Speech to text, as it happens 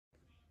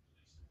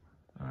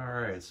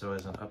Alright, so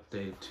as an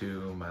update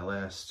to my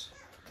last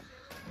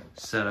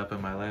setup in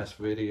my last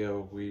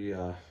video, we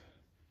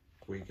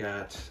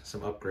got some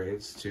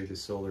upgrades to the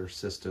solar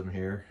system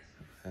here,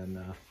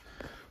 and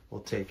we'll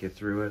take you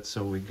through it.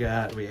 So we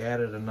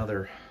added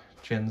another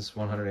Chins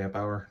 100 amp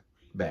hour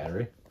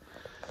battery.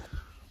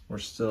 We're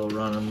still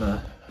running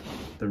the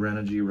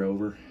Renogy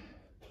Rover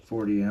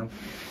 40 amp.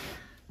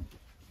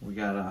 We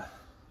got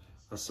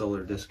a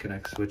solar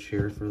disconnect switch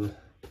here for the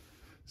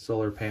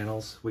solar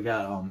panels. We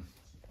got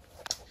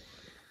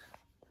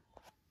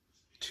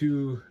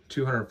two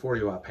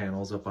 240 watt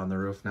panels up on the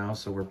roof now,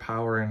 so we're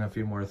powering a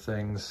few more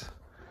things.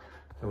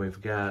 And we've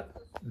got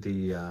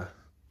the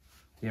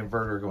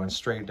inverter going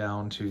straight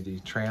down to the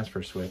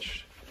transfer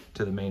switch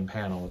to the main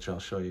panel, which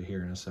I'll show you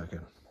here in a second.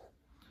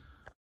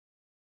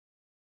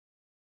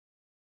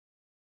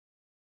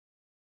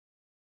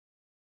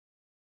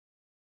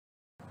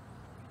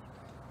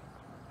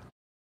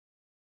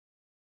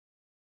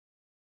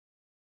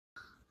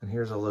 And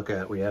here's a look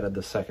at, we added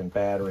the second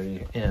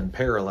battery in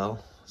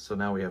parallel. So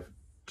now we have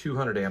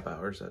 200 amp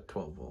hours at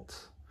 12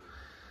 volts.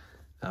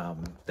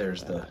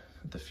 There's the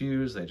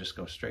fuse, they just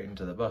go straight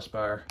into the bus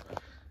bar.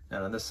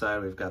 And on this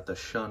side, we've got the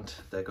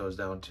shunt that goes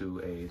down to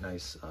a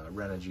nice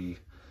Renogy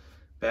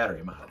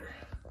battery monitor,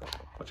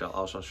 which I'll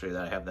also show you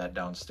that I have that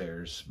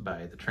downstairs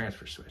by the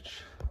transfer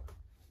switch.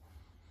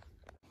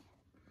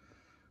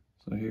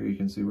 So here you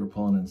can see we're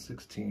pulling in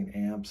 16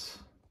 amps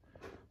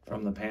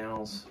from the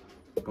panels,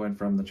 going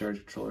from the charge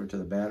controller to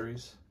the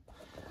batteries.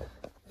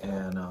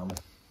 And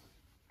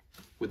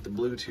with the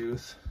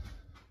Bluetooth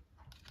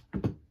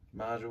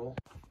module,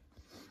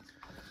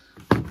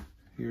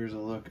 here's a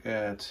look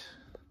at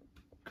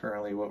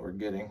currently what we're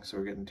getting. So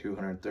we're getting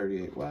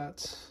 238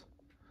 watts,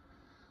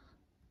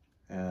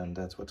 and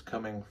that's what's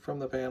coming from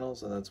the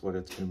panels, and that's what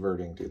it's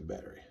converting to the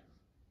battery.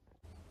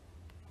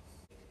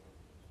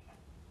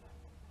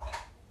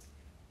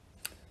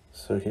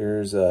 So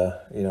here's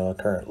a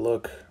current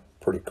look,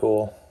 pretty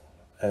cool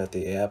at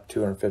the app.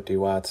 250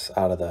 watts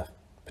out of the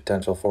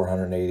potential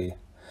 480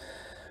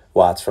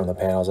 watts from the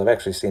panels. I've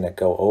actually seen it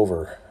go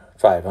over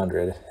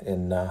 500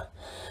 in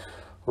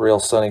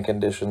real sunny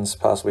conditions,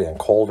 possibly in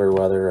colder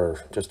weather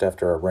or just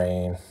after a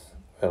rain.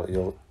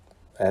 You'll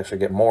actually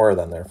get more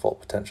than their full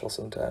potential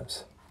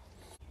sometimes.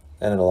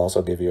 And it'll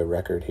also give you a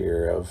record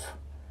here of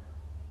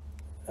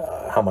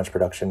how much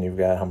production you've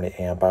got, how many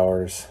amp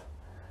hours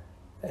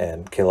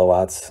and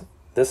kilowatts.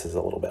 This is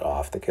a little bit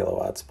off the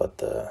kilowatts, but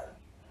the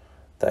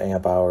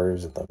amp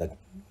hours, the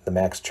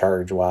max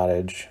charge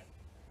wattage,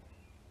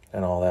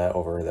 and all that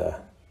over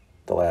the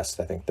last,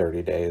 I think,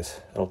 30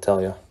 days, it'll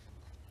tell you.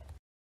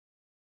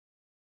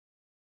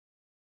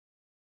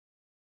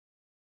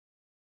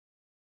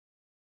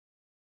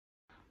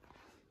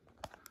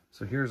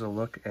 So here's a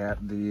look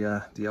at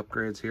the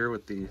upgrades here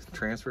with the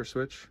transfer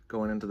switch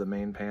going into the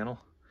main panel.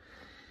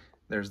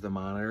 There's the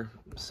monitor,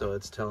 so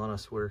it's telling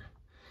us we're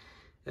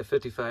at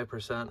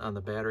 55% on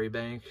the battery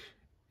bank,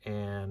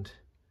 and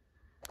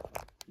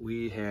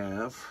we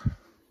have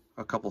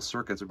a couple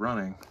circuits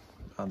running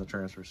on the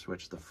transfer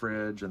switch, the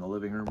fridge and the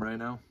living room right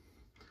now.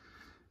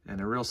 And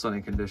in real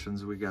sunny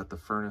conditions, we got the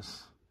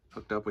furnace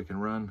hooked up, we can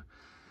run,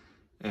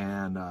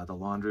 and the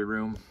laundry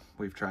room,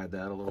 we've tried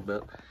that a little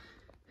bit.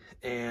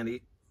 And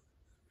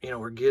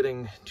we're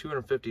getting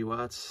 250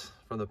 watts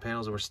from the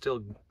panels, and we're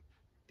still,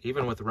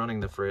 even with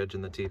running the fridge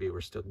and the TV,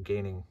 we're still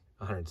gaining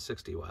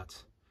 160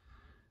 watts.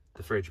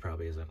 The fridge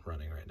probably isn't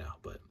running right now,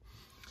 but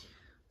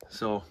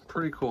so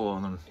pretty cool.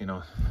 And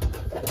then,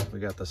 we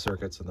got the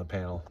circuits in the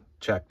panel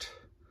checked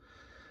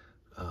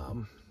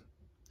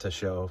to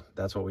show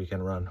that's what we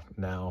can run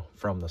now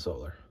from the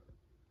solar,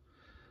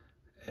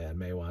 and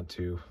may want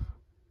to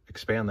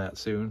expand that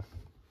soon.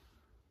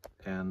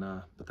 And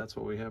but that's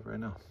what we have right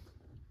now.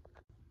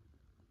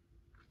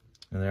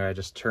 And there I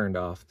just turned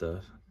off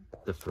the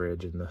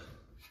fridge and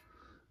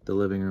the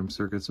living room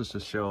circuits just to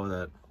show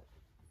that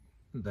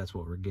that's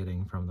what we're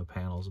getting from the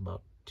panels,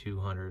 about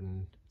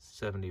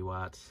 270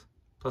 watts.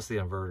 Plus the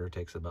inverter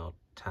takes about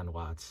 10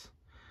 watts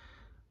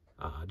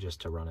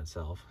just to run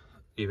itself.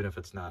 Even if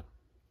it's not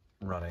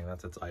running,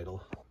 that's its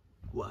idle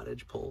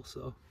wattage pull.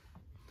 So,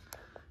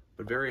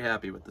 but very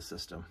happy with the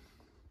system.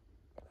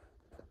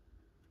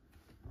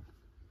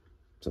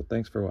 So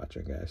thanks for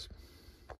watching, guys.